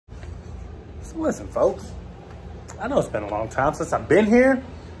So listen, folks, I know it's been a long time since I've been here.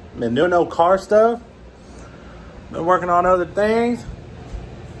 Been doing no car stuff. Been working on other things.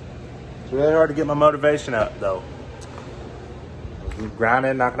 It's really hard to get my motivation up, though. I'm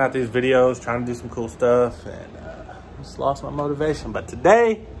grinding, knocking out these videos, trying to do some cool stuff, and just lost my motivation. But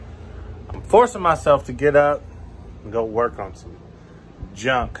today, I'm forcing myself to get up and go work on some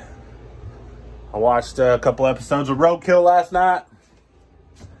junk. I watched a couple episodes of Roadkill last night.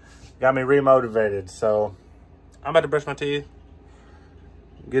 Got me remotivated, so I'm about to brush my teeth,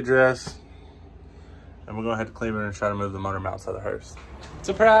 get dressed, and we're gonna head to Cleveland and try to move the motor mounts of the Hearse.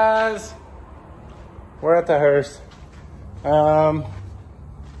 Surprise! We're at the Hearse. I don't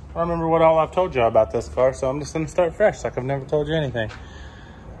remember what all I've told you about this car, so I'm just gonna start fresh like I've never told you anything.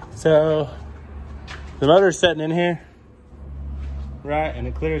 So, the motor's sitting in here, right, and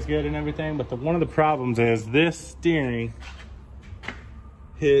it clears good and everything, but one of the problems is this steering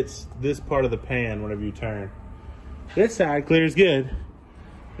hits this part of the pan whenever you turn. This side clears good,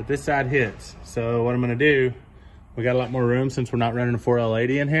 but this side hits. So what I'm gonna do, we got a lot more room since we're not running a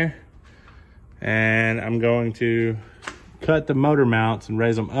 4L80 in here. And I'm going to cut the motor mounts and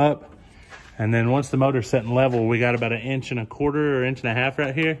raise them up. And then once the motor's set and level, we got about 1.25 inches or 1.5 inches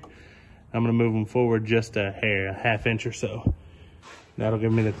right here. I'm gonna move them forward just a hair, a 1/2 inch or so. That'll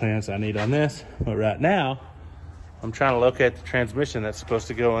give me the clearance I need on this. But right now, I'm trying to locate the transmission that's supposed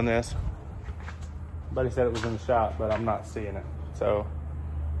to go in this. Buddy said it was in the shop, but I'm not seeing it. So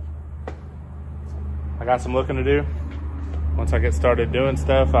I got some looking to do. Once I get started doing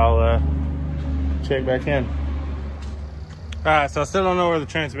stuff, I'll check back in. All right, so I still don't know where the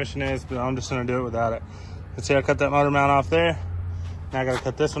transmission is, but I'm just gonna do it without it. Let's see, I cut that motor mount off there. Now I gotta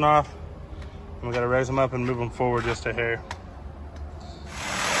cut this one off. And we gotta raise them up and move them forward just a hair.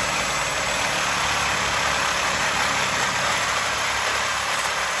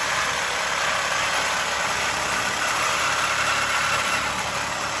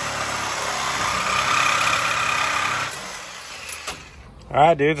 All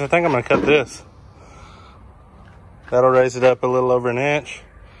right, dudes, I think I'm gonna cut this. That'll raise it up a little over 1 inch.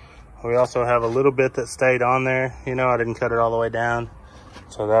 We also have a little bit that stayed on there. You know, I didn't cut it all the way down.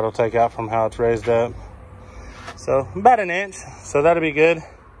 So that'll take out from how it's raised up. So about 1 inch, so that'll be good.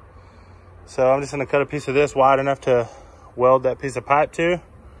 So I'm just gonna cut a piece of this wide enough to weld that piece of pipe to.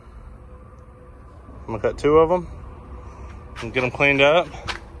 I'm gonna cut 2 of them and get them cleaned up.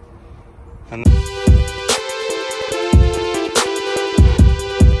 And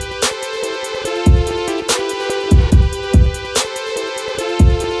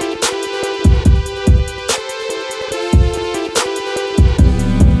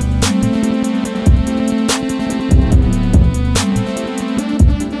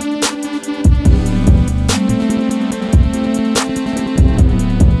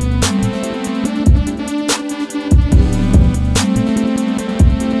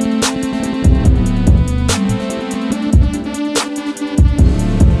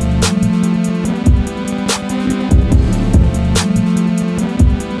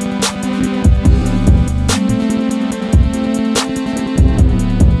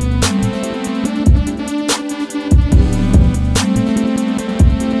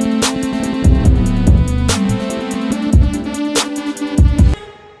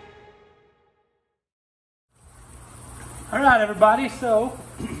all right, everybody, so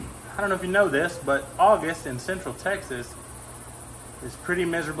I don't know if you know this, but August in Central Texas is pretty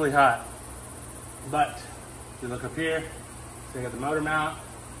miserably hot. But if you look up here, so I got the motor mount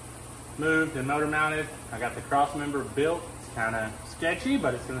moved and motor mounted. I got the cross member built. It's kind of sketchy,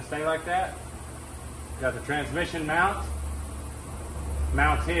 but it's gonna stay like that. Got the transmission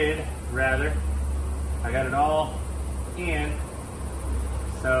mounted rather. I got it all in.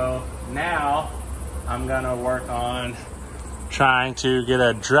 So now I'm gonna work on trying to get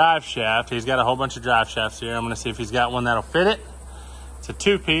a drive shaft. He's got a whole bunch of drive shafts here. I'm gonna see if he's got one that'll fit it. It's a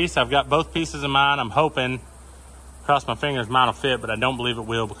 2-piece. I've got both pieces in mine. I'm hoping, cross my fingers, mine will fit, but I don't believe it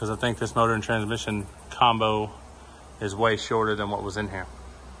will because I think this motor and transmission combo is way shorter than what was in here.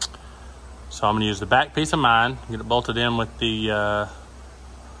 So I'm gonna use the back piece of mine, get it bolted in with the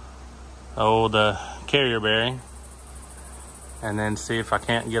carrier bearing, and then see if I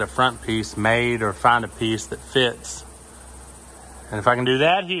can't get a front piece made or find a piece that fits. And if I can do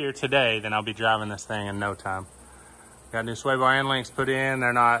that here today, then I'll be driving this thing in no time. Got new sway bar end links put in.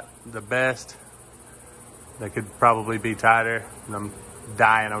 They're not the best. They could probably be tighter. And I'm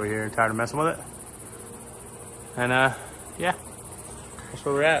dying over here and tired of messing with it. And yeah, that's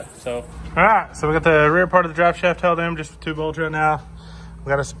where we're at. So, all right, so we got the rear part of the drive shaft held in just with 2 bolts right now.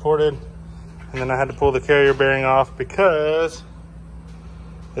 We got it supported. And then I had to pull the carrier bearing off because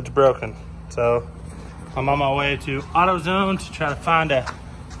it's broken. So I'm on my way to AutoZone to try to find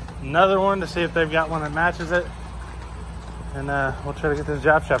another one to see if they've got one that matches it. And we'll try to get this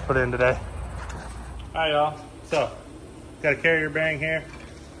job shop put in today. All right, y'all. So, got a carrier bearing here.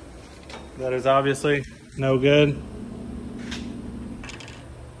 That is obviously no good.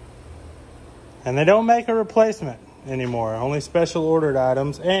 And they don't make a replacement anymore. Only special ordered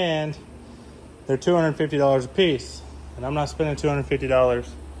items, and they're $250 a piece. And I'm not spending $250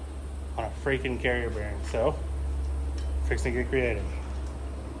 on a freaking carrier bearing. So, fixing to get creative.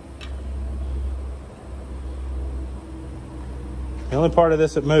 The only part of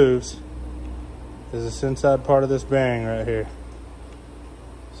this that moves is this inside part of this bearing right here.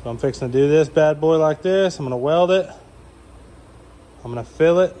 So I'm fixing to do this bad boy like this. I'm gonna weld it. I'm gonna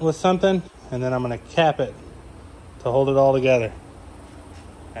fill it with something, and then I'm gonna cap it to hold it all together.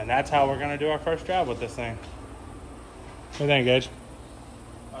 And that's how we're gonna do our first job with this thing. What do you think, Gage?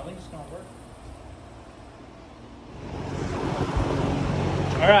 I think it's gonna work.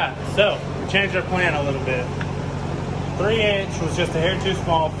 All right, so we changed our plan a little bit. 3-inch was just a hair too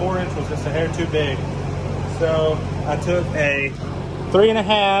small, 4-inch was just a hair too big. So I took a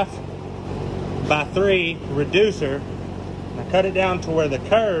 3.5 by 3 reducer and I cut it down to where the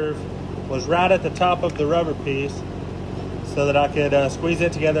curve was right at the top of the rubber piece so that I could squeeze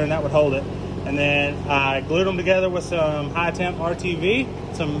it together and that would hold it. And then I glued them together with some high temp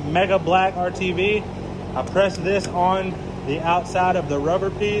RTV, some Mega Black RTV. I pressed this on the outside of the rubber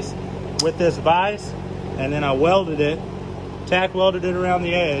piece with this vise, and then I welded it, tack welded it around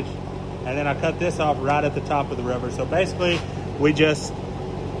the edge, and then I cut this off right at the top of the rubber. So basically, we just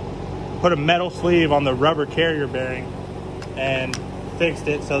put a metal sleeve on the rubber carrier bearing and fixed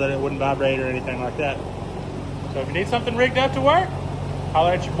it so that it wouldn't vibrate or anything like that. So if you need something rigged up to work,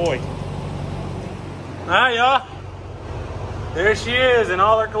 holler at your boy. All right, y'all. There she is in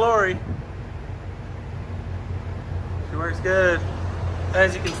all her glory. She works good.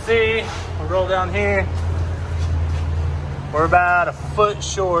 As you can see, we'll roll down here. We're about a foot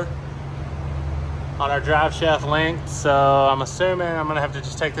short on our drive shaft length, so I'm assuming I'm gonna have to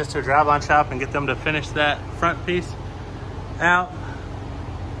just take this to a driveline shop and get them to finish that front piece out.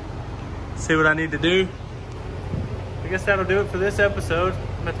 See what I need to do. I guess that'll do it for this episode.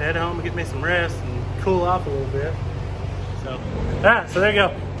 I'm about to head home and get me some rest and cool off a little bit. So, all right, so there you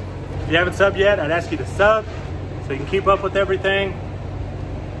go. If you haven't subbed yet, I'd ask you to sub so you can keep up with everything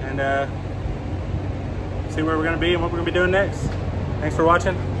and see where we're gonna be and what we're gonna be doing next. Thanks for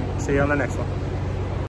watching. See you on the next one.